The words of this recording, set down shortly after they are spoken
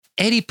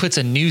Eddie puts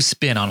a new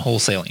spin on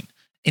wholesaling.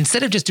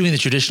 Instead of just doing the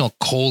traditional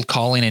cold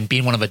calling and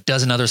being one of a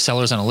dozen other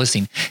sellers on a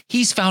listing,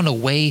 he's found a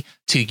way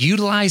to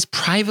utilize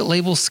private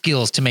label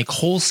skills to make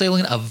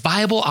wholesaling a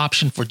viable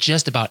option for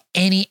just about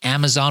any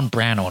Amazon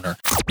brand owner.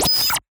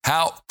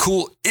 How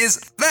cool is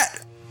that?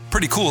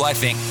 Pretty cool, I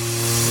think.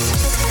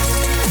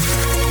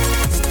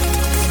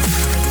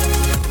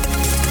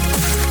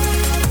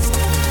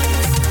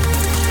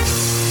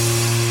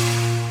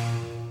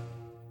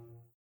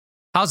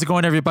 How's it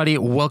going, everybody?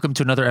 Welcome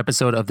to another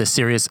episode of the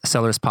Serious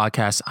Sellers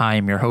Podcast. I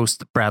am your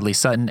host, Bradley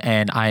Sutton,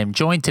 and I am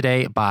joined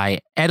today by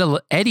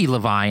Eddie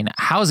Levine.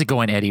 How's it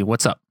going, Eddie?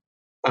 What's up?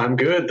 I'm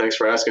good. Thanks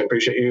for asking.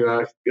 Appreciate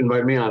you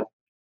inviting me on.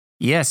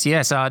 Yes.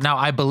 Now,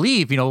 I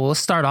believe, we'll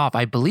start off.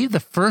 I believe the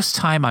first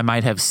time I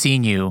might have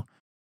seen you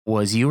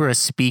was you were a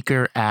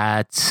speaker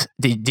at,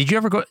 did you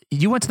ever go,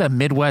 you went to the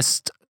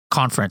Midwest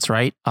conference,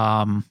 right?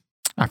 I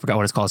forgot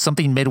what it's called.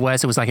 Something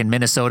Midwest. It was like in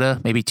Minnesota,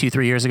 maybe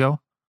 2-3 years ago.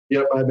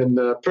 Yep, I've been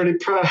pretty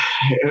proud.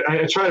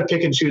 I try to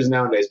pick and choose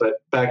nowadays,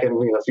 but back in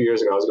a few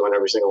years ago, I was going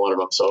every single one of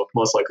them. So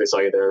most likely saw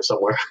you there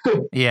somewhere.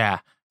 Yeah.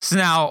 So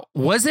now,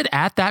 was it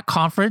at that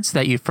conference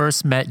that you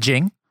first met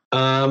Jing?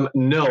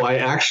 No, I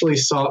actually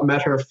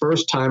met her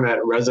first time at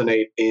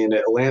Resonate in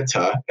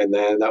Atlanta, and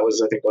then that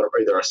was, I think,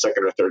 either our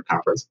second or third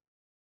conference.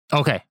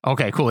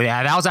 Okay, cool.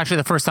 Yeah, that was actually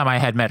the first time I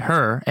had met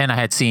her and I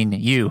had seen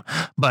you.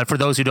 But for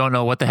those who don't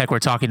know what the heck we're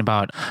talking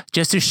about,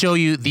 just to show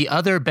you the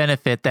other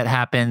benefit that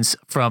happens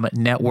from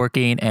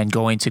networking and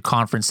going to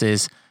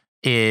conferences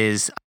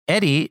is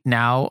Eddie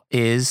now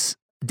is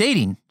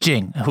dating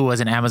Jing, who was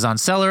an Amazon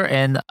seller.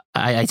 And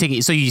I take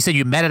it, so you said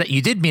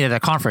you did meet at a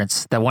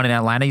conference, that one in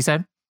Atlanta, you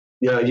said?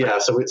 Yeah.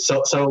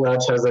 So Seller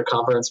Labs has their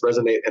conference,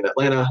 Resonate, in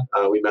Atlanta.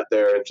 We met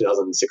there in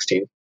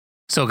 2016.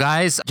 So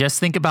guys, just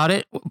think about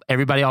it.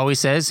 Everybody always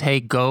says, hey,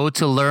 go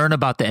to learn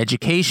about the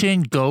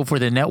education, go for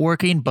the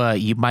networking,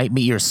 but you might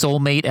meet your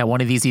soulmate at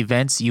one of these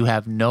events. You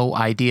have no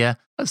idea.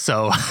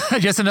 So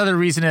just another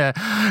reason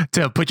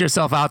to put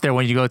yourself out there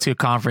when you go to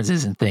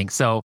conferences and things.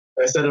 So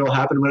I said it'll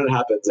happen when it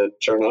happens, and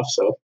sure enough,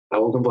 so I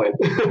won't complain.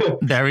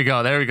 There we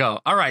go.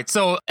 All right.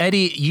 So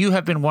Eddie, you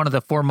have been one of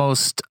the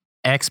foremost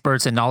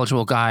experts and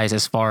knowledgeable guys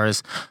as far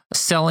as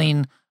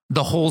selling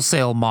the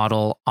wholesale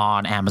model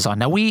on Amazon.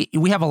 Now we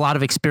have a lot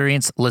of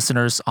experienced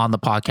listeners on the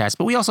podcast,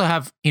 but we also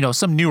have,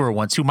 some newer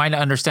ones who might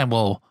not understand,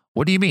 well,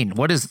 what do you mean?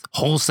 What does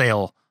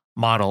wholesale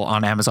model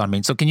on Amazon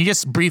mean? So can you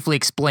just briefly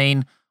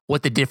explain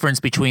what the difference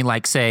between,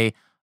 like, say,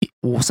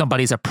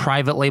 somebody's a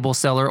private label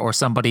seller or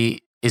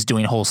somebody is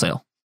doing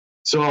wholesale?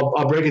 So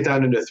I'll break it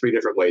down into 3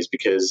 different ways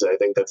because I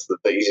think that's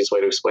the easiest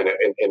way to explain it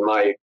in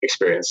my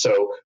experience.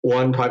 So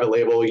one, private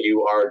label,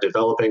 you are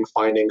developing,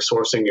 finding,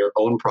 sourcing your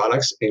own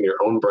products in your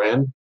own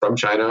brand from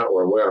China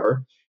or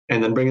wherever,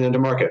 and then bringing them to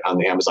market on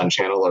the Amazon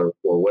channel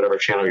or whatever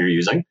channel you're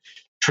using.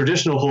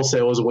 Traditional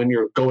wholesale is when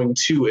you're going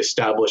to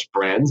established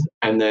brands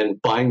and then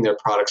buying their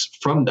products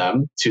from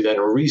them to then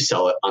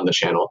resell it on the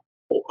channel,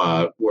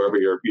 wherever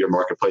your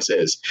marketplace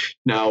is.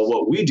 Now,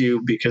 what we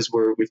do, because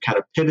we've kind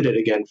of pivoted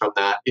again from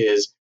that,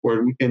 is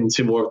we're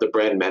into more of the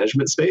brand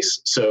management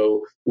space.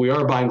 So we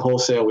are buying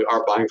wholesale, we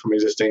are buying from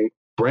existing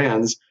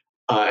brands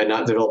and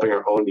not developing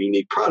our own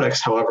unique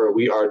products. However,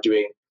 we are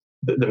doing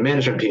the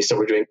management piece. So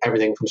we're doing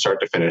everything from start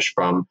to finish,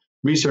 from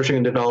researching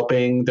and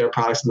developing their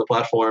products on the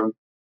platform,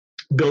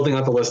 building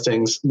out the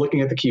listings,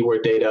 looking at the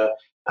keyword data,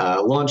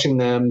 launching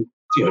them,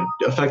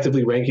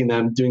 effectively ranking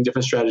them, doing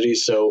different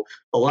strategies. So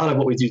a lot of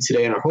what we do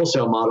today in our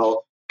wholesale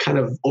model kind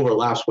of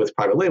overlaps with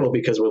private label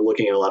because we're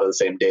looking at a lot of the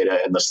same data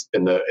in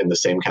the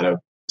same kind of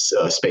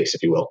space,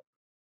 if you will.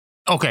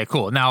 Okay,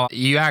 cool. Now,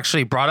 you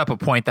actually brought up a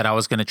point that I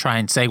was going to try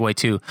and segue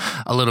to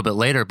a little bit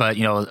later, but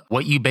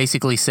what you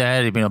basically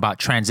said about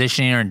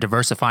transitioning and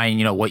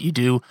diversifying, what you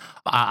do.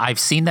 I've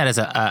seen that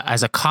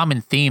as a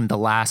common theme the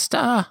last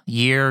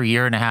year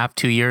and a half,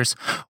 2 years,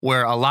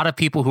 where a lot of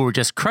people who were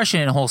just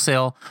crushing in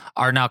wholesale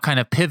are now kind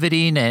of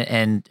pivoting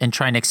and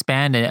trying to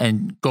expand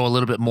and go a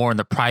little bit more in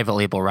the private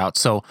label route.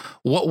 So,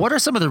 what are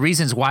some of the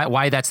reasons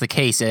why that's the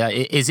case?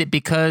 Is it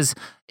because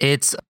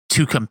it's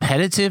too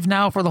competitive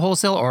now for the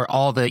wholesale, or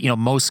all the,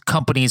 most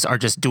companies are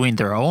just doing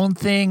their own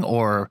thing,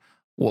 or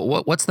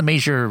what's the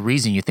major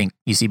reason you think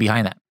you see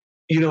behind that?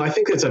 I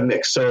think it's a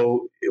mix.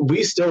 So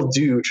we still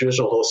do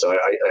traditional wholesale.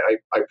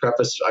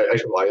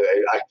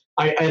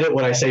 I edit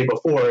what I say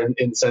before in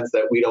the sense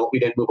that we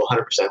didn't move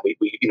 100%.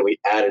 We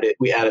added it.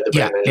 We added the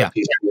brand management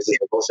piece to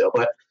existing wholesale.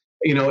 But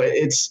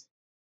it's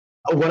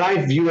what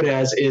I view it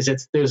as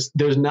is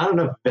there's not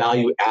enough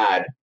value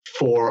add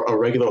for a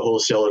regular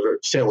wholesaler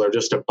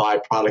just to buy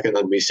product and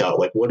then resell.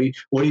 Like, what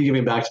are you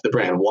giving back to the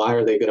brand? Why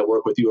are they going to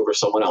work with you over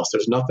someone else?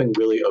 There's nothing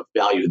really of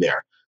value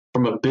there.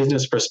 From a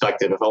business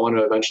perspective, if I want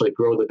to eventually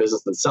grow the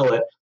business and sell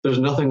it, there's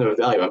nothing of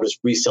value. I'm just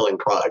reselling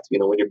product.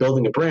 When you're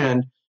building a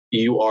brand,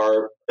 you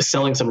are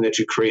selling something that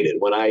you created.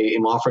 When I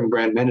am offering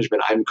brand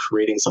management, I'm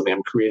creating something.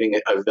 I'm creating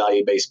a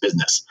value-based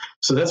business.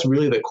 So that's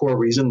really the core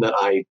reason that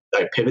I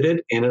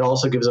pivoted. And it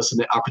also gives us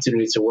an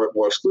opportunity to work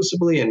more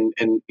exclusively and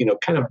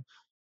kind of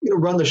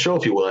run the show,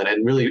 if you will,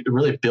 and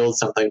really build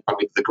something from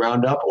the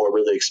ground up, or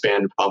really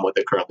expand upon what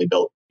they currently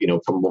built,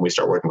 from when we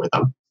start working with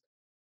them.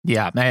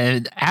 Yeah,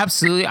 and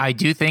absolutely. I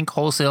do think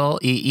wholesale,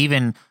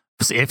 even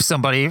if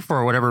somebody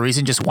for whatever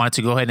reason just wanted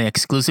to go ahead and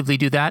exclusively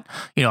do that,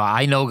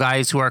 I know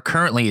guys who are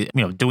currently,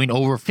 doing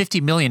over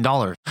 $50 million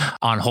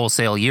on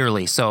wholesale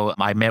yearly. So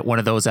I met one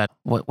of those at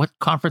what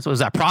conference was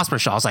that? Prosper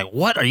Show. I was like,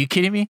 what? Are you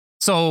kidding me?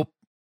 So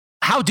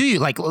how do you,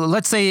 like,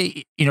 let's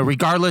say,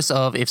 regardless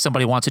of if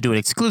somebody wants to do it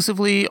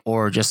exclusively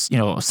or just,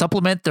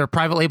 supplement their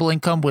private label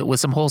income with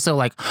some wholesale,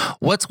 like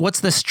what's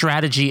the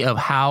strategy of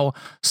how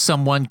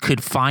someone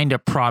could find a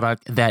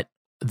product that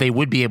they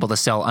would be able to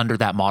sell under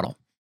that model?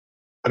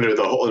 Under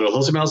the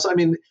wholesale model? I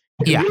mean,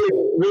 it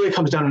really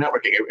comes down to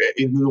networking.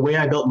 The way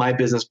I built my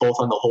business, both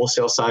on the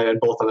wholesale side and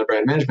both on the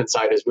brand management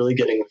side, is really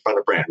getting in front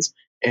of brands.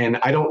 And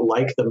I don't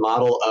like the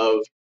model of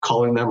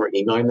calling them or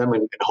emailing them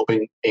and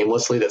hoping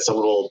aimlessly that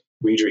someone will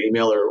read your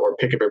email or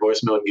pick up your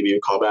voicemail and give you a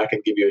call back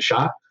and give you a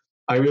shot.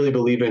 I really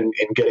believe in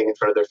getting in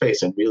front of their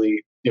face and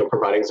really,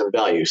 providing some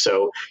value.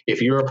 So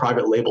if you're a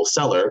private label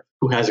seller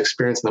who has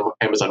experience in the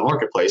Amazon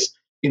marketplace,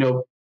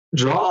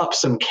 draw up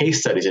some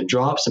case studies and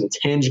draw up some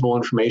tangible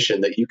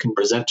information that you can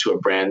present to a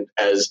brand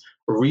as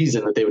a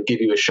reason that they would give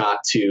you a shot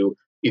to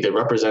either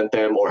represent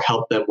them or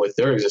help them with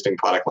their existing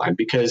product line.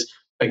 Because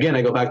again,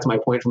 I go back to my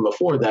point from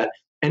before that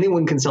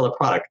anyone can sell a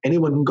product.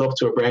 Anyone can go up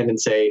to a brand and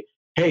say,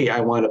 hey, I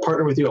want to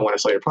partner with you. I want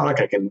to sell your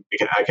product. I can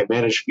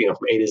manage, from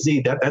A to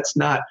Z. That's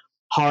not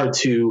hard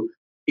to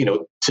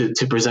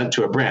present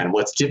to a brand.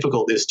 What's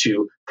difficult is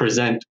to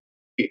present,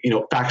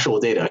 factual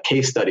data,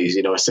 case studies,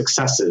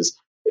 successes,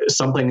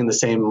 something in the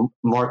same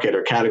market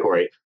or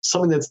category,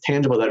 something that's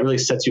tangible that really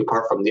sets you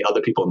apart from the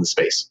other people in the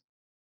space.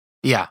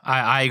 Yeah,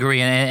 I agree.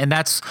 And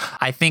that's,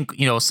 I think,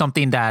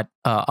 something that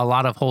a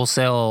lot of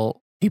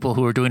wholesale people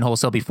who were doing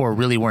wholesale before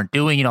really weren't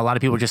doing. A lot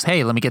of people just,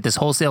 hey, let me get this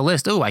wholesale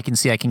list. Oh, I can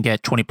see I can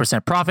get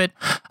 20% profit.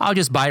 I'll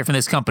just buy it from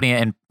this company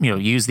and,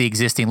 use the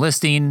existing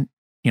listing,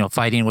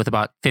 fighting with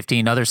about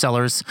 15 other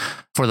sellers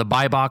for the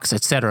buy box,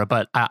 et cetera.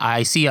 But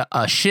I see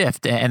a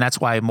shift. And that's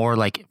why more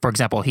like, for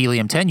example,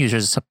 Helium 10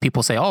 users,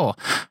 people say, oh,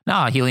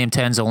 no, Helium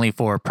 10 is only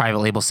for private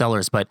label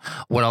sellers. But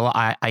what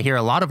I hear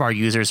a lot of our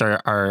users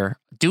are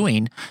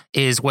doing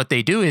is what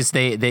they do is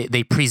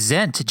they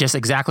present just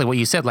exactly what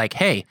you said, like,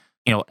 hey,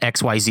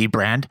 XYZ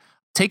brand,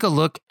 take a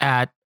look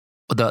at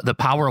the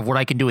power of what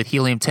I can do with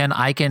Helium 10.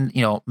 I can,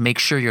 make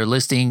sure your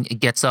listing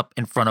gets up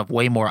in front of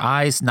way more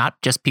eyes, not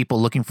just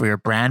people looking for your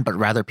brand, but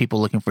rather people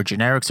looking for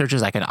generic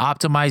searches. I can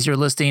optimize your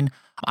listing.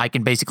 I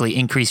can basically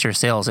increase your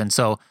sales. And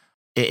so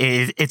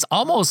it's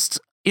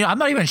almost, I'm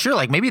not even sure,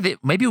 like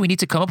maybe we need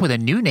to come up with a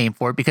new name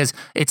for it, because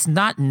it's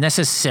not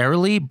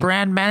necessarily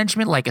brand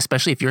management, like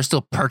especially if you're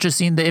still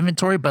purchasing the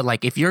inventory, but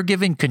like if you're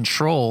given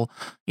control,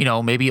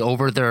 maybe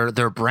over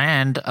their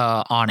brand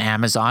on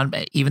Amazon,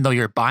 even though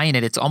you're buying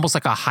it, it's almost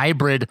like a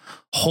hybrid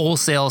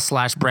wholesale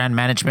 / brand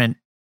management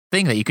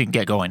thing that you can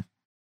get going.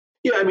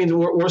 Yeah, I mean,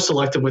 we're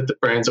selective with the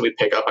brands that we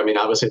pick up. I mean,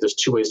 obviously there's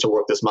two ways to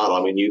work this model.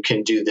 I mean, you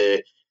can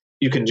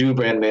do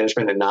brand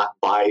management and not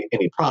buy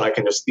any product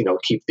and just,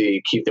 keep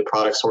the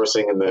product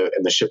sourcing and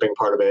the shipping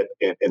part of it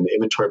and the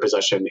inventory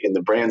possession in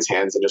the brand's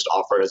hands and just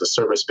offer it as a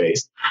service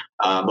based.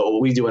 But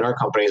what we do in our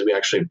company is we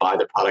actually buy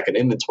the product and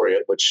inventory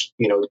it, which,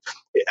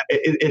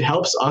 it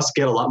helps us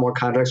get a lot more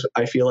contracts,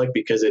 I feel like,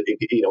 because it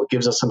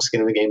gives us some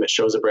skin in the game. It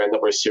shows a brand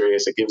that we're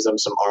serious. It gives them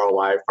some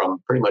ROI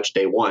from pretty much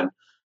day one.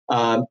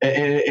 And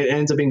it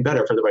ends up being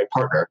better for the right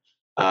partner.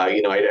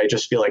 I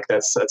just feel like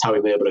that's how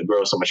we've been able to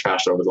grow so much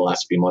faster over the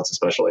last few months,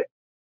 especially.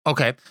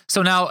 Okay.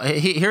 So now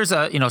here's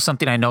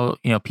something I know,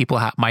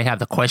 people might have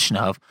the question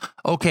of,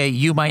 okay,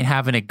 you might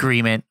have an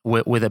agreement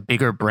with a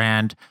bigger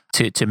brand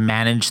to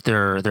manage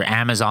their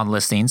Amazon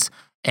listings.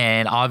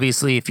 And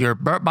obviously if you're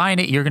buying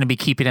it, you're going to be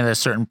keeping it at a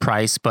certain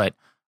price, but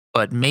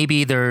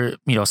maybe they're,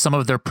 some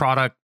of their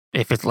product,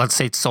 if it's, let's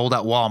say it's sold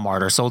at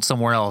Walmart or sold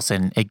somewhere else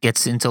and it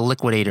gets into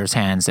liquidators'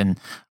 hands and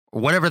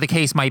whatever the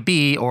case might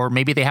be, or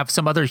maybe they have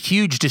some other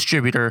huge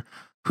distributor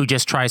who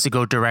just tries to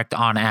go direct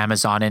on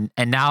Amazon.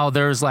 And now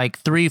there's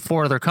like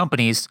 3-4 other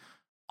companies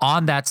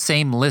on that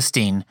same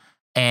listing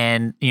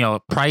and,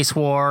 price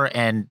war,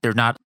 and they're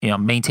not,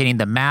 maintaining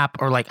the map,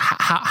 or like,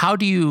 how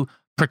do you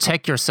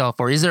protect yourself?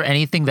 Or is there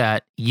anything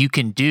that you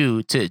can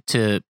do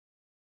to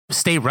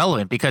stay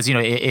relevant? Because,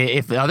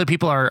 if the other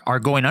people are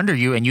going under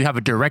you and you have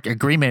a direct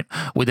agreement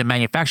with the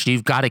manufacturer,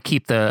 you've got to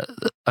keep a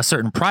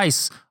certain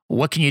price.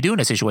 What can you do in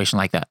a situation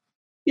like that?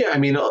 Yeah, I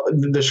mean,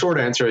 the short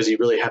answer is you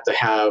really have to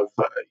have,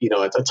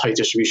 a tight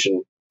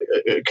distribution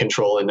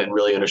control and then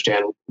really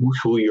understand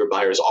who your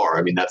buyers are.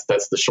 I mean, that's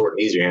the short and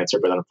easier answer,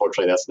 but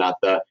unfortunately, that's not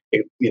the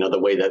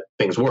way that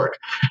things work.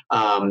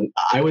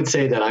 I would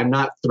say that I'm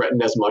not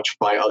threatened as much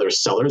by other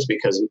sellers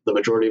because the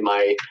majority of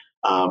my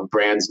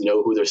brands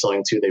know who they're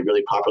selling to. They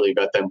really properly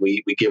vet them.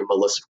 We give them a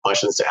list of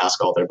questions to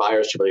ask all their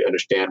buyers to really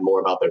understand more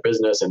about their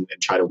business and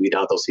try to weed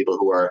out those people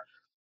who are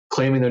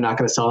claiming they're not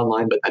going to sell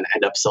online, but then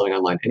end up selling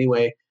online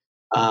anyway.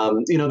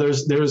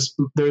 There's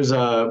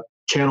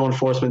channel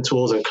enforcement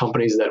tools and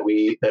companies that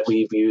we've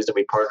used and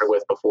we partner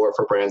with before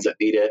for brands that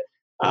need it.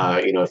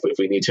 if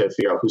we need to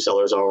figure out who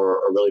sellers are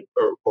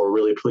or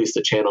really police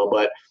the channel.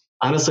 But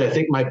honestly, I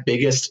think my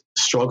biggest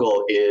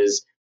struggle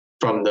is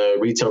from the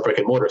retail brick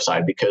and mortar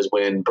side, because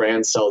when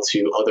brands sell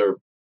to other,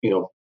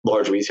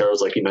 large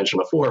retailers, like you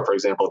mentioned before, for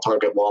example,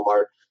 Target,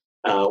 Walmart,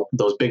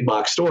 those big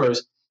box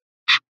stores,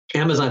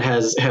 Amazon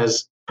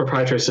has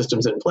proprietary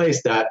systems in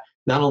place that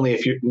not only I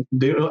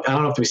don't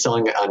have to be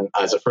selling it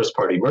as a first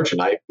party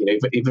merchant.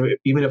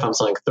 Even if I'm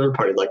selling third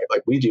party, like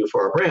we do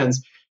for our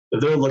brands,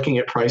 they're looking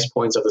at price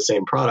points of the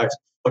same product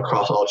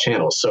across all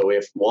channels. So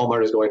if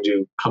Walmart is going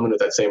to come in with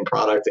that same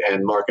product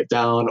and mark it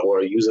down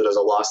or use it as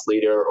a loss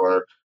leader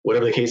or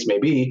whatever the case may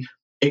be,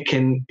 it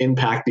can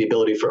impact the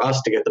ability for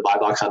us to get the buy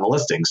box on the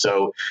listing.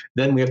 So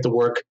then we have to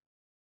work,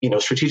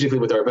 strategically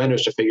with our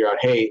vendors to figure out,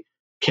 hey,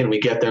 can we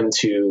get them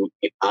to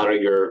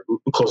honor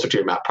closer to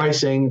your map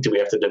pricing? Do we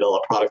have to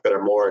develop product that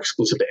are more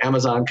exclusive to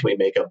Amazon? Can we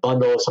make a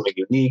bundle, something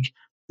unique?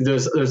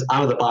 There's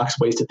out of the box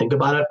ways to think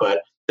about it,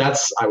 but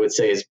that's, I would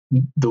say, is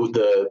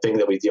the thing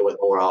that we deal with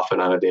more often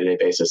on a day-to-day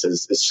basis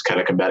is kind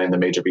of combating the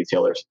major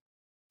retailers.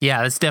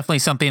 Yeah, that's definitely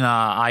something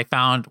I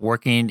found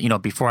working,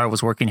 before I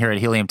was working here at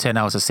Helium 10,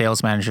 I was a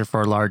sales manager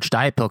for a large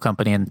diet pill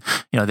company, and,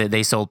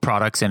 they sold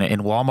products in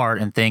Walmart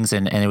and things,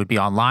 and it would be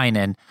online,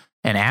 and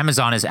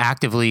Amazon is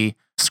actively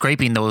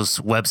scraping those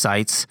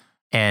websites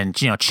and,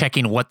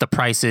 checking what the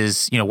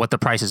prices, what the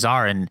prices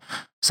are. And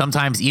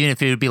sometimes even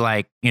if it would be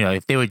like,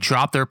 if they would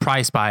drop their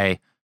price by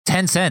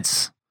 10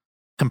 cents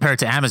compared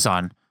to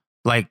Amazon,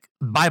 like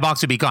buy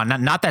box would be gone.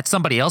 Not that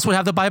somebody else would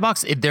have the buy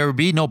box. There would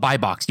be no buy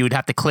box. You would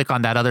have to click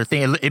on that other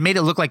thing. It made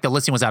it look like the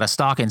listing was out of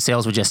stock and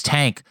sales would just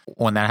tank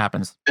when that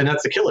happens. And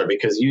that's the killer,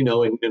 because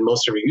and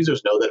most of your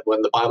users know that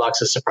when the buy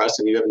box is suppressed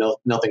and you have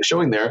nothing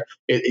showing there,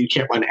 you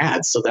can't run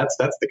ads. So that's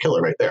the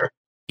killer right there.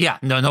 Yeah,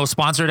 no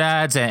sponsored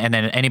ads, and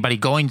then anybody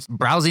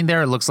browsing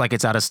there, it looks like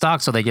it's out of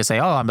stock. So they just say,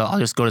 oh, I'll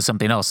just go to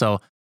something else.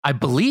 So I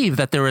believe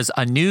that there is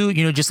a new,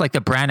 just like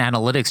the brand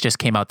analytics just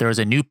came out, there is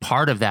a new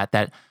part of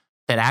that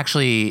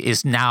actually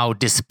is now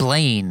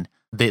displaying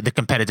the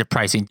competitive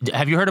pricing.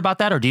 Have you heard about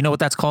that, or do you know what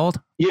that's called?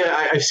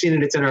 Yeah, I've seen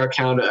it. It's in our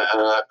account.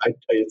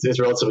 It's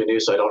relatively new,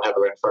 so I don't have it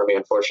right in front of me,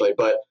 unfortunately.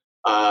 But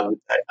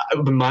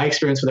my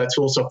experience with that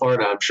tool so far,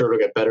 and I'm sure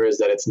it'll get better, is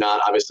that it's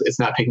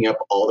not picking up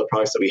all the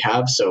products that we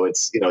have. So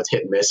it's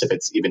hit and miss if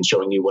it's even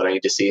showing you what I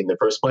need to see in the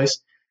first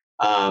place.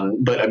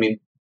 But I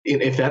mean,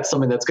 if that's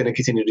something that's going to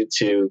continue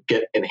to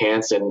get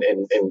enhanced and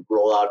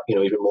roll out,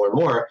 even more and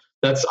more,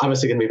 that's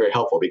obviously going to be very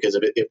helpful, because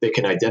if they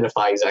can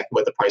identify exactly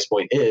what the price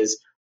point is,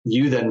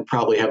 you then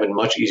probably have a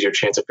much easier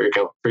chance of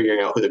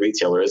figuring out who the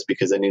retailer is,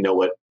 because then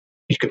you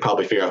could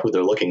probably figure out who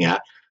they're looking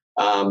at.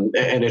 And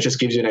it just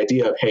gives you an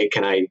idea of, hey,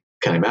 can I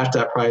match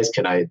that price?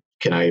 Can I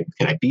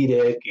beat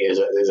it? Is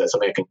that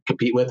something I can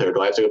compete with, or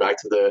do I have to go back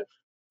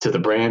to the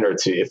brand, or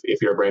to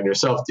if you're a brand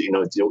yourself,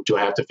 do I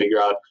have to figure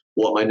out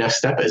what my next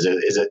step is?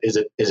 Is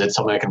it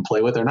something I can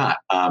play with or not?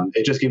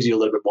 It just gives you a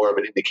little bit more of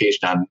an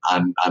indication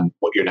on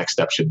what your next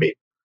step should be.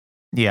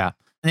 Yeah.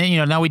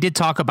 And, now we did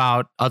talk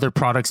about other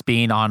products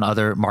being on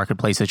other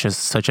marketplaces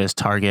such as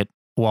Target,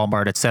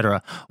 Walmart, et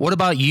cetera. What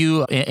about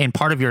you in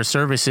part of your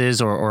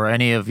services or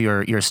any of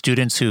your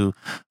students who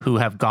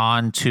have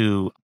gone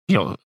to,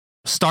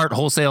 start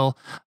wholesale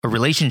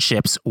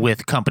relationships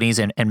with companies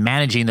and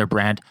managing their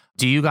brand?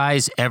 Do you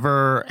guys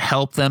ever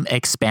help them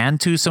expand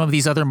to some of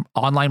these other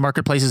online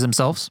marketplaces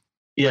themselves?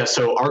 Yeah,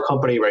 so our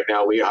company right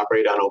now, we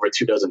operate on over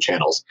 24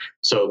 channels,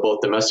 so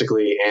both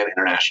domestically and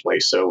internationally.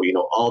 So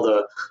all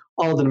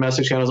the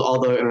domestic channels, all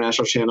the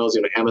international channels.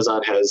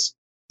 Amazon has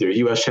their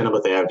U.S. channel,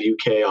 but they have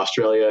UK,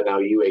 Australia, now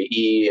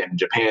UAE, and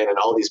Japan, and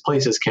all these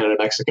places, Canada,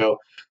 Mexico.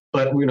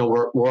 But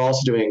we're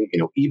also doing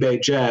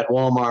eBay, Jet,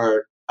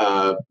 Walmart,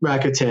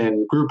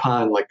 Rakuten,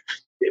 Groupon, like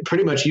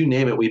pretty much you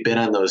name it, we've been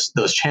on those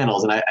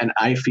channels. And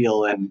I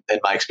feel, and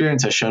my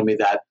experience has shown me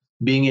that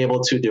being able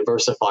to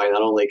diversify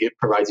not only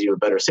provides you a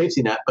better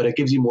safety net, but it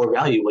gives you more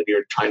value when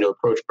you're trying to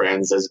approach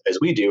brands as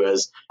we do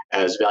as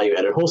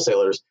value-added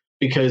wholesalers.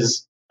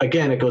 Because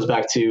again, it goes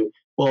back to,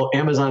 well,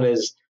 Amazon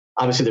is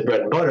obviously the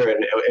bread and butter,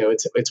 and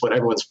it's what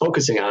everyone's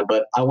focusing on.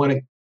 But I want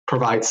to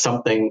provide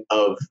something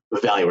of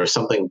value or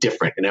something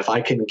different. And if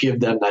I can give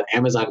them that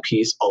Amazon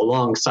piece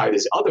alongside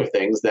these other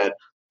things that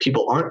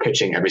people aren't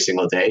pitching every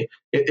single day,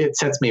 it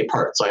sets me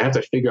apart. So I have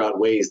to figure out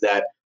ways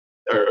that,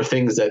 or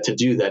things to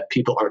do that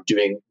people aren't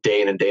doing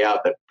day in and day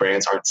out, that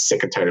brands aren't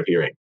sick and tired of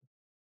hearing.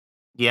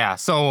 Yeah.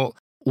 So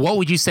what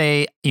would you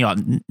say,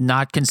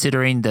 not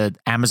considering the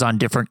Amazon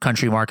different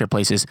country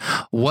marketplaces,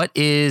 what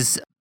is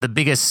the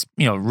biggest,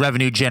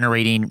 revenue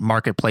generating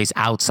marketplace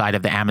outside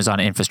of the Amazon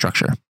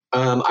infrastructure?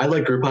 I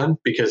like Groupon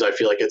because I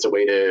feel like it's a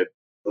way to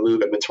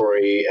move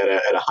inventory at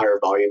a higher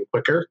volume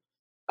quicker.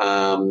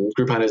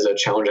 Groupon is a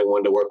challenging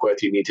one to work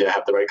with. You need to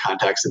have the right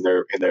contacts in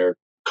their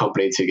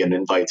company to get an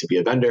invite to be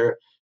a vendor.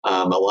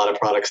 A lot of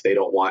products they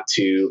don't want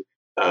to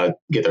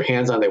get their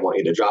hands on. They want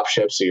you to drop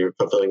ship, so you're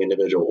fulfilling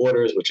individual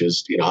orders, which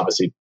is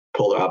obviously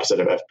polar opposite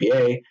of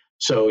FBA.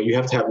 So you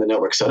have to have the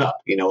network set up.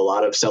 A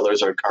lot of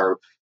sellers are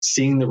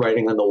seeing the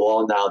writing on the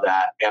wall now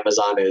that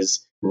Amazon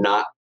is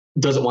not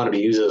doesn't want to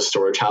be used as a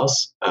storage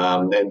house.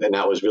 And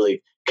that was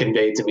really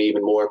conveyed to me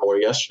even more and more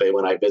yesterday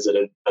when I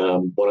visited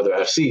one of their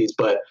FCs.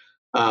 But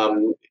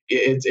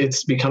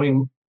it's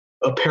becoming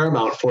a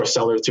paramount for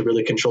sellers to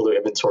really control their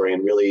inventory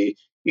and really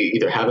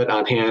either have it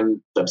on hand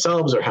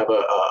themselves or have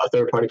a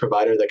third-party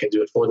provider that can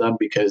do it for them.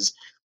 Because,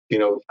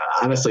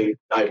 honestly,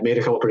 I've made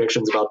a couple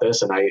predictions about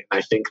this, and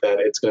I think that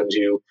it's going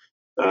to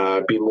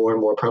be more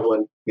and more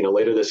prevalent,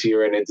 later this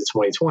year and into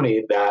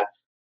 2020, that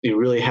you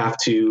really have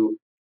to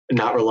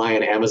not rely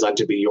on Amazon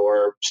to be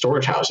your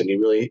storage house. And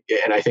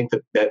I think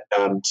that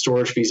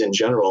storage fees in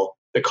general,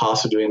 the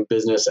cost of doing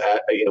business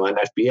at, an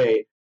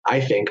FBA,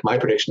 I think my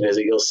prediction is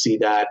that you'll see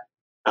that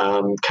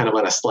kind of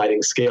on a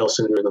sliding scale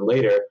sooner than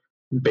later,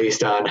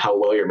 based on how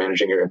well you're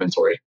managing your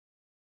inventory.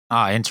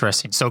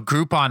 Interesting. So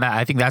Groupon,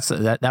 I think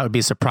that would be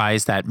a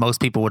surprise that most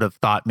people would have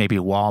thought maybe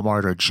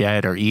Walmart or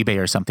Jet or eBay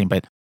or something,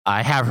 but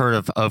I have heard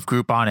of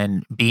Groupon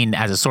and being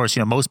as a source.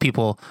 Most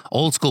people,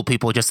 old school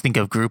people, just think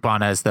of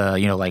Groupon as the,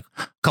 like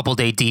couple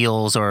day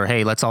deals or,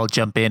 hey, let's all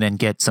jump in and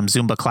get some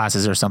Zumba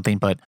classes or something.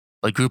 But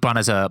like Groupon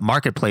as a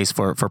marketplace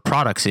for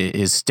products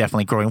is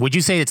definitely growing. Would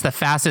you say it's the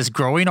fastest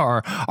growing,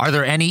 or are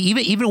there any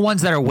even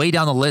ones that are way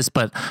down the list?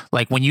 But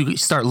like when you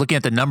start looking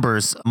at the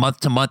numbers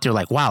month to month, you're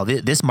like, wow,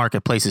 this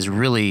marketplace is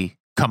really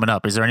coming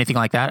up. Is there anything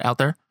like that out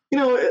there?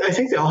 I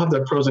think they all have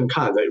their pros and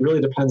cons. It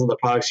really depends on the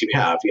products you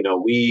have.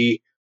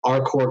 Our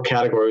core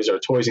categories are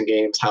toys and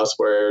games,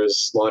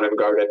 housewares, lawn and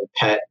garden,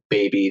 pet,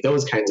 baby,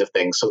 those kinds of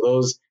things. So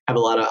those have a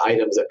lot of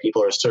items that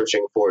people are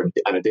searching for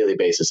on a daily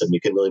basis, and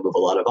you can really move a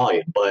lot of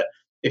volume. But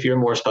if you're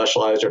more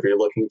specialized, or if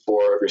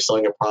you're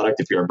selling a product,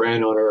 if you're a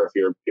brand owner, or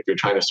if you're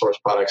trying to source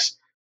products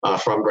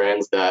from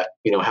brands that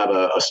have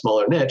a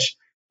smaller niche,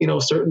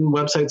 certain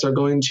websites are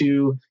going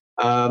to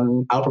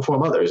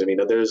outperform others. I mean,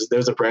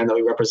 there's a brand that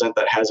we represent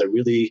that has a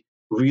really,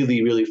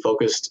 really, really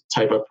focused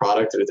type of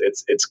product.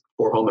 It's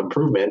for home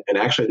improvement, and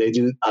actually, they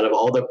do, out of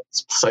all the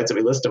sites that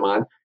we list them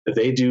on,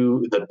 they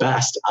do the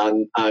best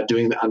on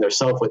doing on their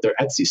self with their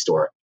Etsy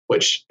store,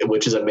 which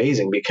is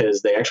amazing,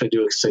 because they actually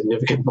do a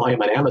significant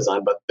volume on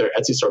Amazon, but their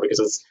Etsy store,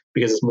 because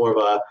it's more of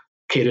a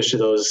caters to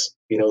those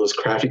those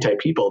crafty type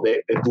people,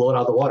 they blow it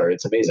out of the water.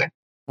 It's amazing.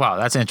 Wow,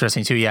 that's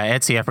interesting too. Yeah,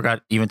 Etsy, I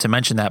forgot even to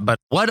mention that. But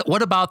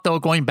what about though,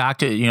 going back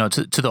to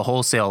to the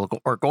wholesale,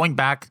 or going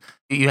back,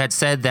 you had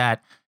said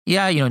that,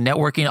 yeah,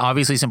 networking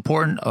obviously is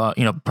important.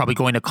 Probably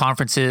going to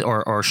conferences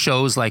or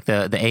shows like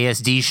the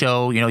ASD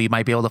show, you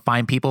might be able to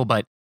find people.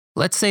 But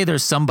let's say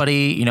there's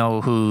somebody,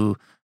 who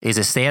is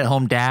a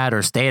stay-at-home dad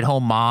or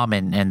stay-at-home mom,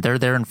 and they're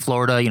there in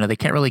Florida. They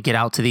can't really get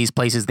out to these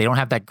places. They don't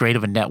have that great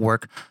of a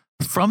network.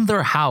 From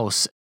their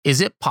house,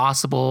 is it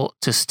possible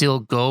to still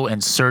go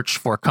and search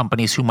for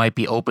companies who might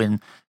be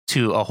open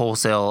to a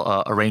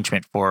wholesale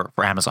arrangement for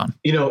Amazon?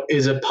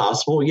 Is it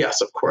possible?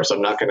 Yes, of course.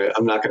 I'm not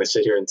gonna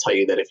sit here and tell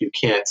you that if you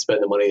can't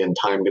spend the money and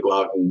time to go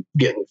out and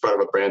get in front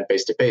of a brand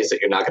face to face,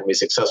 that you're not going to be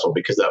successful,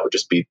 because that would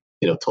just be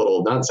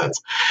total nonsense.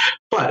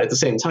 But at the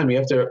same time, you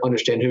have to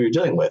understand who you're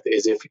dealing with.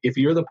 Is if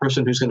you're the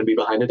person who's going to be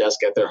behind a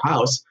desk at their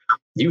house,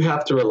 you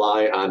have to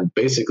rely on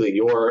basically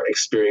your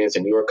experience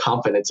and your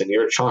confidence and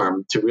your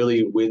charm to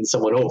really win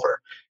someone over.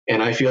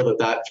 And I feel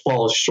that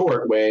falls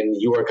short when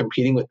you are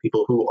competing with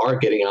people who are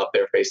getting out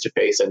there face to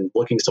face and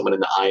looking someone in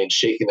the eye and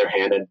shaking their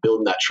hand and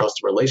building that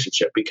trust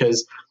relationship.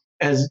 Because,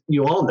 as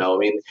you all know, I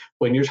mean,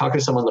 when you're talking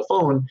to someone on the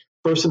phone,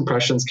 first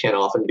impressions can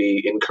often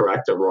be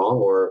incorrect or wrong,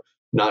 or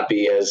not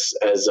be as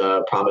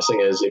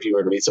promising as if you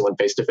were to meet someone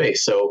face to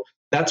face. So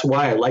that's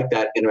why I like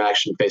that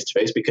interaction face to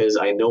face, because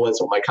I know that's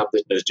what my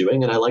competition is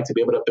doing, and I like to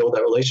be able to build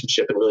that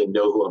relationship and really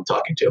know who I'm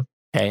talking to.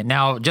 Okay,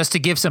 now just to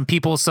give some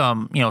people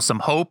some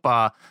hope,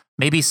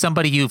 maybe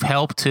somebody you've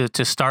helped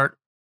to start,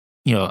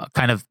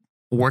 kind of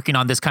working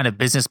on this kind of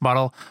business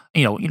model.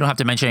 You don't have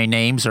to mention any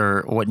names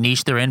or what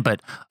niche they're in,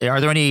 but are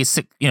there any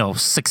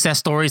success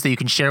stories that you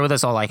can share with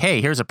us? All like,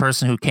 hey, here's a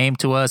person who came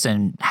to us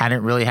and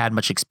hadn't really had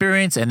much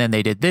experience, and then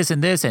they did this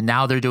and this, and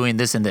now they're doing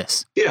this and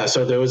this. Yeah,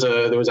 so there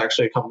was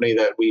actually a company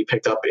that we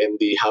picked up in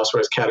the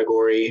housewares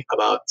category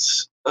about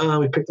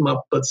we picked them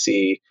up, let's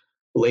see,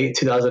 late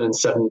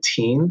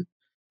 2017.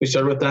 We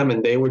started with them,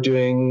 and they were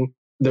doing,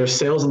 their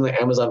sales on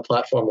the Amazon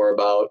platform were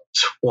about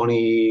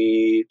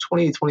 20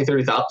 to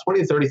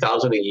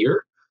 30,000 a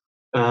year.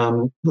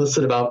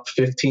 Listed about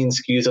 15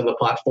 SKUs on the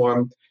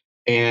platform.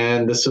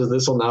 And this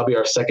will now be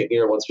our second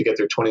year once we get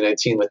through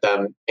 2019 with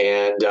them.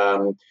 And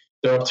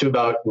they're up to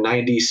about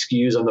 90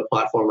 SKUs on the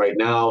platform right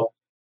now.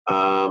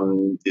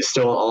 It's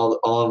still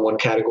all in one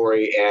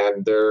category,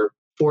 and they're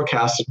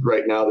forecasted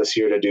right now this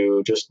year to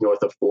do just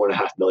north of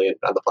 4.5 million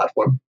on the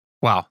platform.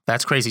 Wow,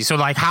 that's crazy. So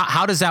like,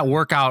 how does that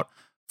work out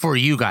for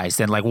you guys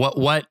then? Like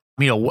what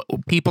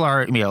people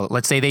are,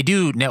 let's say they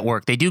do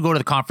network, they do go to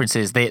the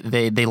conferences, they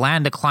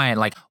land a client.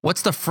 Like,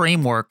 what's the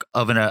framework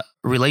of a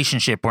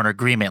relationship or an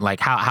agreement? Like,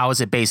 how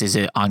is it based? Is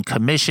it on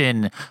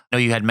commission? I know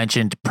you had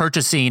mentioned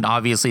purchasing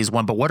obviously is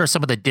one, but what are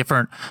some of the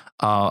different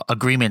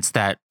agreements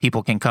that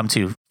people can come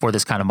to for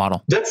this kind of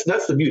model? That's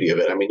the beauty of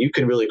it. I mean, you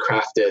can really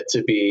craft it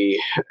to be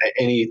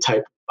any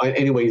type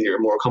any way you're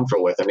more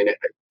comfortable with. I mean,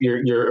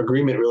 your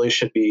agreement really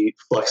should be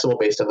flexible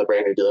based on the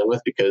brand you're dealing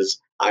with, because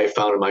I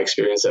found in my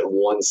experience that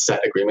one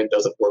set agreement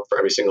doesn't work for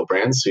every single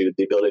brand. So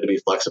the ability to be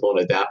flexible and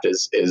adapt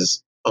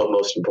is of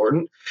most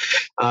important.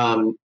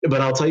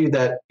 But I'll tell you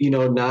that,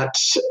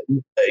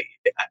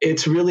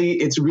 it's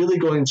really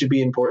going to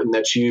be important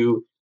that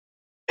you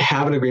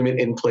have an agreement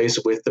in place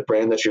with the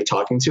brand that you're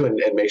talking to, and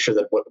make sure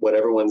that what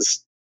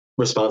everyone's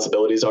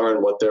responsibilities are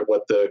and what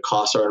the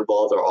costs are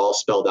involved are all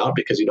spelled out,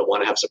 because you don't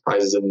want to have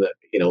surprises in the,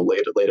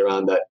 later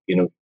on that,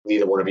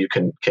 neither one of you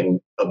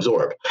can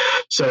absorb.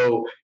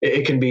 So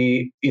it can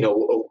be,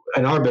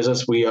 in our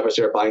business, we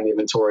obviously are buying the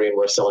inventory and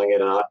we're selling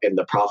it, and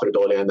the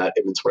profitability on that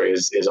inventory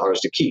is ours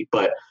to keep.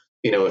 But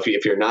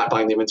if you're not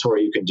buying the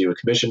inventory, you can do a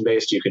commission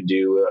based, you can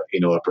do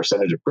a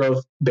percentage of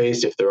growth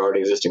based if they're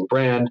already existing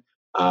brand.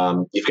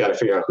 You've got to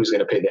figure out who's going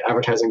to pay the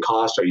advertising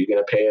cost. Are you going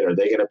to pay it? Are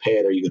they going to pay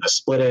it? Are you going to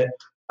split it?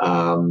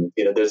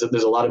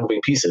 There's a lot of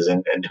moving pieces,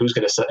 and who's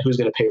going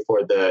to pay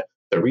for the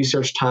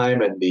research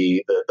time and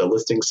the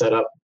listing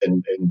setup,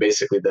 and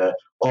basically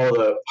all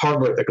the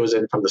hard work that goes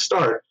in from the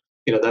start.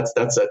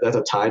 That's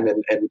a time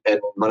and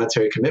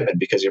monetary commitment,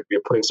 because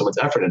you're putting so much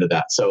effort into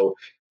that. So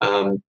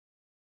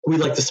we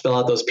like to spell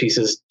out those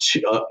pieces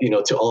to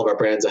all of our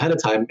brands ahead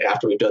of time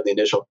after we've done the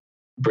initial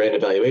brand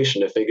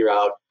evaluation, to figure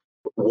out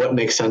what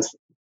makes sense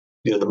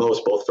the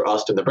most, both for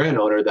us and the brand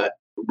owner, that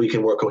we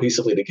can work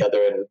cohesively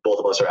together and both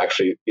of us are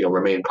actually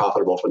remain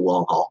profitable for the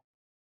long haul.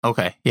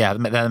 Okay, yeah,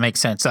 that makes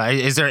sense.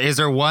 Is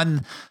there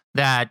one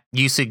that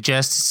you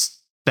suggest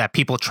that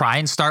people try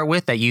and start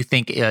with that you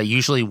think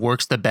usually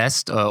works the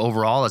best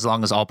overall, as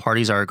long as all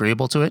parties are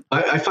agreeable to it?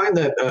 I find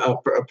that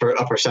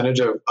a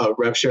percentage of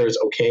rev share is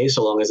okay,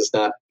 so long as it's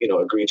not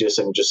egregious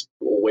and just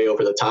way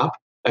over the top.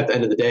 At the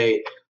end of the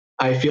day,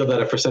 I feel that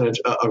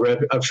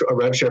a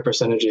rev share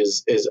percentage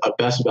is a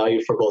best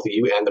value for both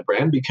you and the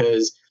brand,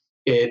 because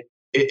it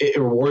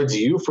rewards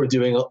you for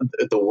doing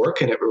the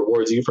work, and it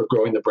rewards you for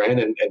growing the brand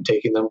and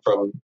taking them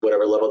from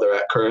whatever level they're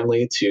at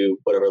currently to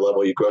whatever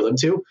level you grow them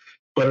to.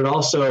 But it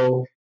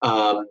also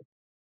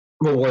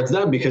rewards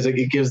them because it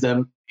gives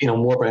them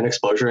more brand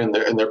exposure, and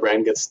their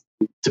brand gets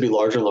to be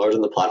larger and larger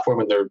on the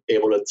platform, and they're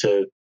able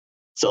to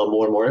sell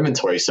more and more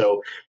inventory.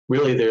 So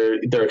really,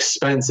 their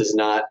expense is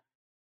not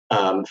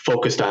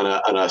focused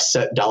on a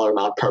set dollar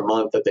amount per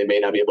month that they may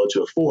not be able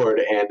to afford,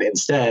 and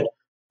instead,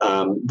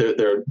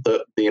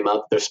 the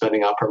amount they're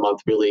spending out per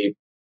month really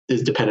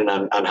is dependent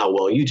on how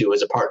well you do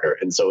as a partner.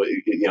 And so,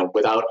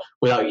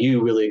 without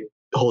you really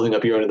holding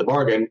up your end of the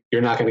bargain,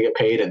 you're not going to get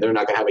paid, and they're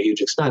not going to have a huge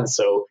expense.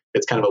 So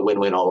it's kind of a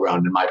win-win all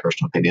around, in my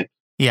personal opinion.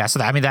 Yeah. So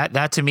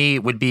that to me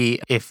would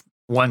be, if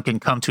one can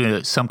come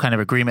to some kind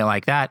of agreement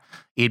like that,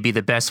 it'd be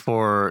the best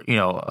for,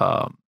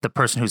 the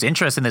person who's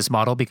interested in this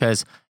model,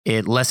 because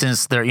it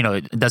lessens their,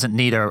 it doesn't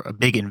need a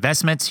big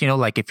investment.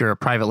 Like if you're a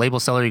private label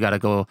seller, you got to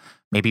go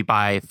maybe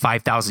buy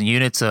 5,000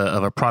 units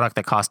of a product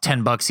that costs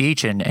 $10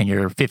 each, and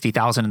you're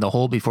 50,000 in the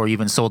hole before you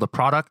even sold the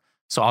product.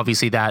 So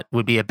obviously that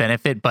would be a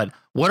benefit. But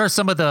what are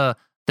some of the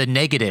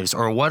negatives,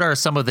 or what are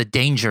some of the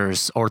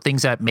dangers or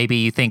things that maybe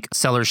you think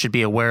sellers should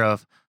be aware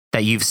of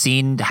that you've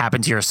seen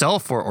happen to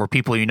yourself or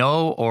people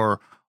or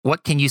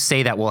what can you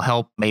say that will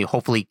help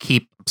hopefully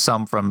keep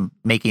some from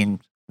making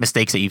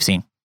mistakes that you've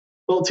seen?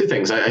 Well, two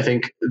things. I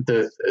think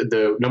the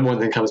number one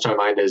thing that comes to my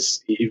mind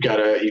is you've got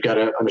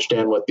to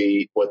understand what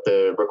the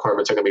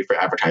requirements are going to be for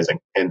advertising,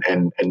 and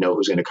know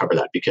who's going to cover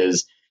that,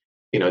 because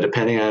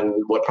depending on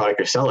what product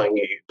you're selling,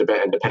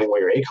 and depending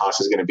what your ACoS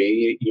is going to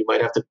be, you're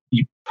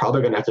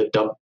probably going to have to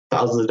dump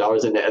thousands of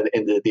dollars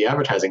into the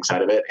advertising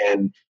side of it.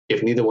 And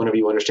if neither one of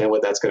you understand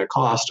what that's going to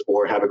cost,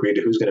 or have agreed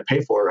to who's going to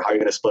pay for it, or how you're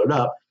going to split it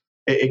up,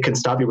 it can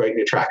stop you right in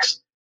your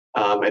tracks.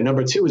 And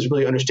number two is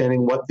really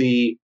understanding what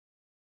the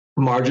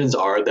margins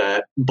are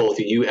that both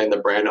you and the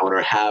brand owner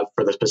have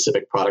for the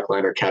specific product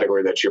line or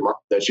category that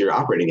you're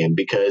operating in.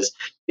 Because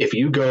if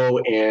you go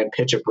and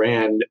pitch a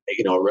brand,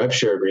 a rev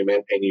share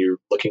agreement, and you're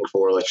looking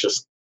for, let's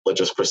just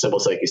for simple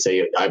sake, you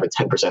say I have a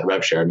 10%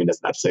 rev share. I mean,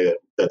 that's not to say that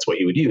that's what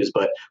you would use,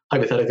 but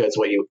hypothetically,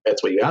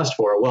 that's what you asked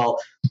for. Well,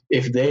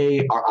 if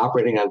they are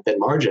operating on thin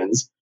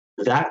margins,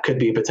 that could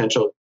be a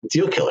potential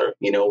deal killer.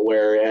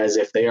 Whereas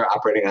if they are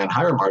operating on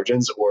higher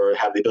margins or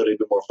have the ability to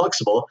be more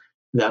flexible,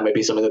 that might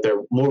be something that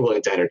they're more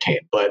willing to entertain.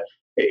 But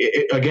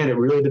again, it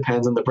really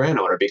depends on the brand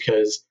owner,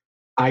 because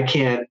I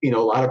can't, a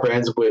lot of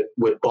brands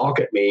would balk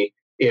at me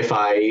if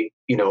I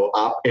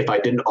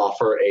didn't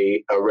offer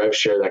a rev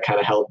share that kind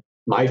of held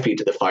my feet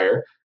to the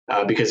fire.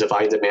 Because if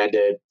I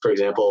demanded, for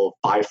example,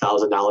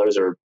 $5,000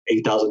 or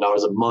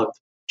 $8,000 a month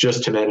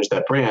just to manage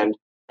that brand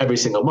every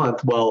single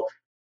month, well,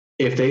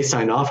 if they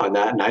sign off on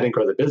that and I didn't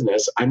grow the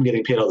business, I'm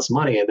getting paid all this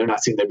money and they're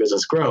not seeing their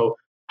business grow.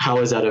 How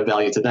is that of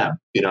value to them?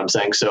 You know what I'm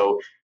saying? So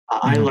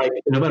I like,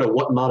 no matter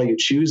what model you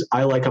choose,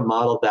 I like a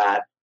model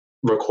that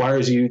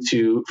requires you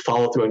to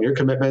follow through on your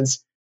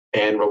commitments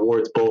and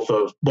rewards both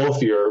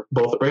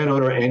the brand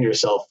owner and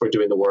yourself for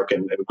doing the work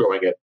and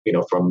growing it,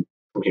 from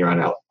here on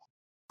out.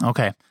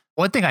 Okay.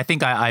 One thing I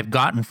think I've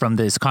gotten from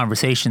this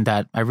conversation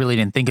that I really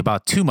didn't think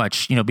about too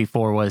much,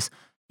 before was,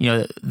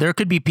 there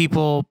could be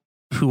people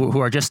who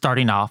are just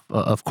starting off,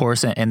 of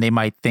course, and they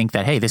might think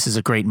that, hey, this is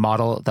a great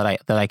model that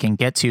I can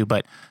get to.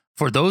 But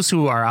for those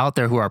who are out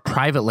there who are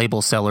private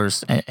label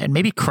sellers and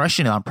maybe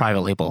crushing it on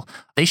private label,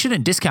 they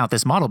shouldn't discount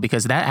this model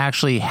because that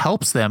actually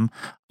helps them,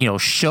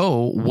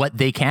 show what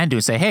they can do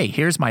and say, hey,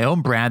 here's my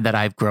own brand that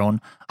I've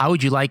grown. How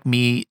would you like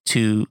me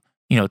to,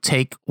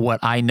 take what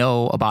I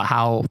know about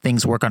how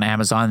things work on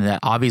Amazon that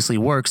obviously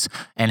works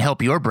and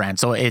help your brand?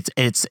 So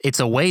it's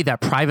a way that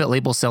private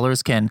label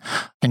sellers can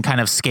kind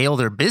of scale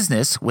their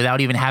business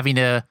without even having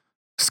to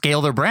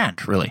scale their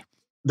brand, really.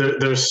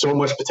 There's so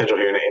much potential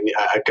here. And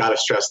I got to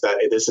stress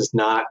that this is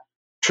not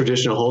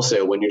traditional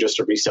wholesale when you're just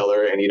a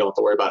reseller and you don't have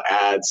to worry about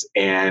ads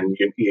and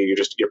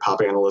you're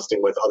popping on a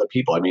listing with other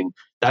people. I mean,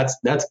 that's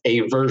a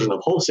version of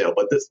wholesale.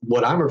 But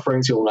what I'm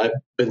referring to, and I've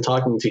been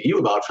talking to you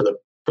about for the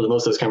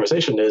most of this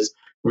conversation, is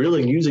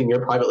really using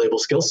your private label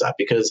skill set,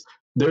 because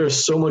there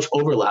is so much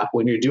overlap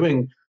when you're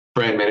doing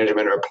brand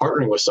management or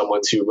partnering with someone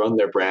to run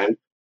their brand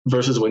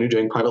versus when you're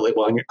doing private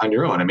label on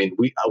your own. I mean,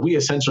 we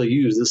essentially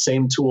use the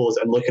same tools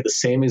and look at the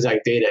same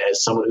exact data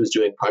as someone who's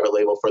doing private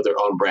label for their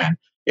own brand.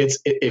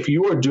 If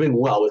you are doing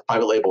well with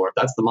private label, or if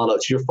that's the model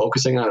that you're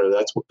focusing on, or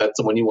that's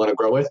the one you want to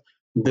grow with,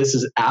 this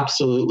is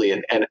absolutely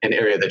an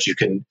area that you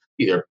can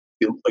either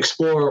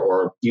explore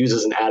or use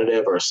as an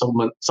additive or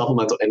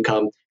supplemental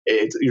income.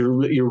 You're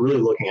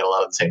really looking at a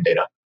lot of the same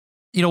data.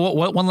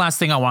 One last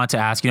thing I wanted to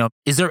ask,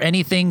 is there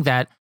anything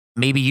that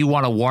maybe you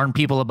want to warn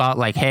people about?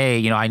 Like,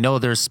 hey, I know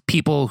there's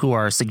people who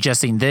are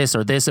suggesting this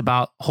or this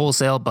about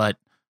wholesale, but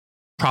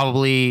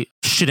probably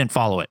shouldn't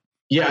follow it.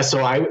 Yeah,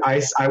 so I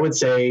would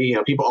say,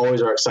 people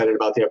always are excited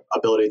about the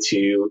ability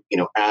to,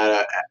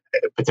 add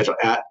a potential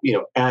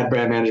add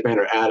brand management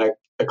or add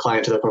a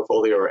client to their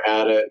portfolio or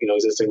add a,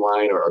 existing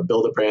line or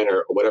build a brand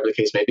or whatever the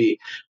case may be.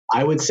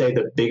 I would say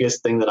the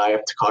biggest thing that I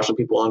have to caution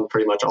people on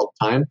pretty much all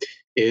the time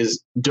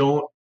is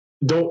don't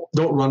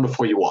run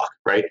before you walk,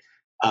 right?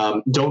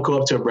 Don't go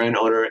up to a brand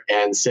owner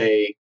and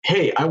say,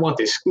 hey, I want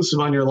the exclusive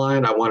on your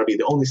line. I want to be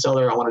the only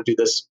seller. I want to do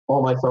this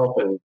all myself.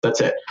 And that's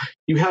it.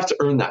 You have to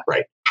earn that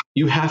right.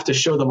 You have to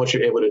show them what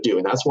you're able to do.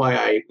 And that's why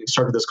I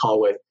started this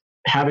call with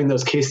having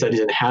those case studies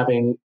and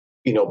having,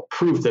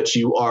 proof that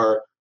you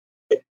are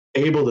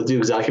able to do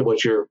exactly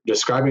what you're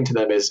describing to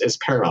them is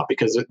paramount,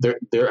 because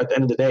they're at the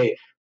end of the day,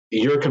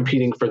 you're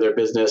competing for their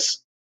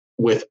business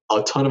with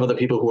a ton of other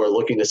people who are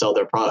looking to sell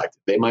their product.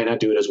 They might not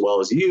do it as well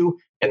as you,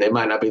 and they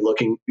might not be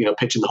looking,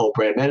 pitching the whole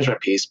brand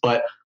management piece,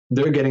 but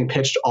they're getting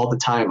pitched all the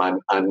time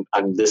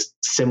on this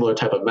similar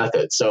type of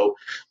method. So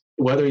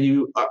whether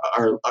you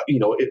are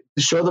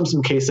show them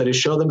some case studies,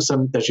 show them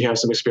that you have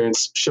some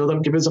experience, give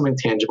them something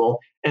tangible,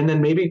 and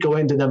then maybe go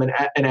into them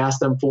and ask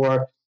them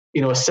for,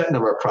 a set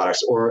number of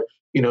products, or,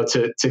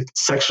 to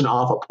section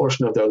off a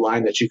portion of their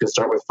line that you can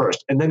start with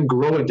first, and then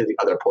grow into the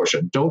other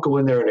portion. Don't go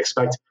in there and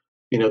expect,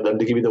 them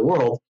to give you the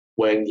world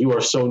when you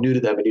are so new to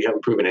them and you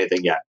haven't proven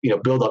anything yet.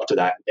 Build up to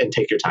that and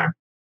take your time.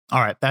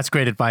 All right. That's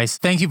great advice.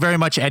 Thank you very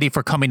much, Eddie,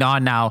 for coming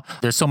on. Now,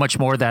 there's so much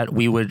more that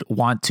we would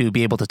want to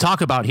be able to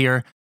talk about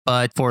here.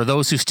 But for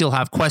those who still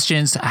have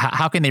questions,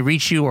 how can they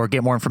reach you or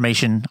get more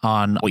information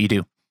on what you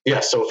do?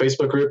 Yeah. So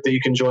Facebook group that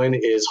you can join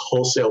is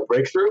Wholesale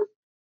Breakthrough,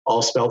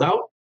 all spelled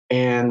out.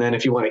 And then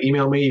if you want to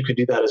email me, you can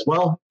do that as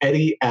well,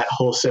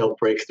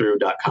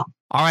 Eddie@wholesalebreakthrough.com.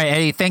 All right,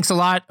 Eddie, thanks a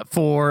lot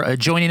for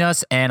joining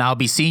us. And I'll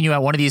be seeing you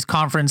at one of these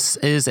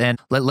conferences. And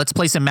let's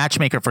play some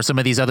matchmaker for some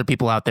of these other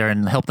people out there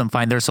and help them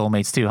find their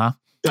soulmates too, huh?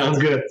 Sounds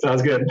good.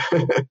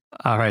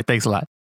 All right. Thanks a lot.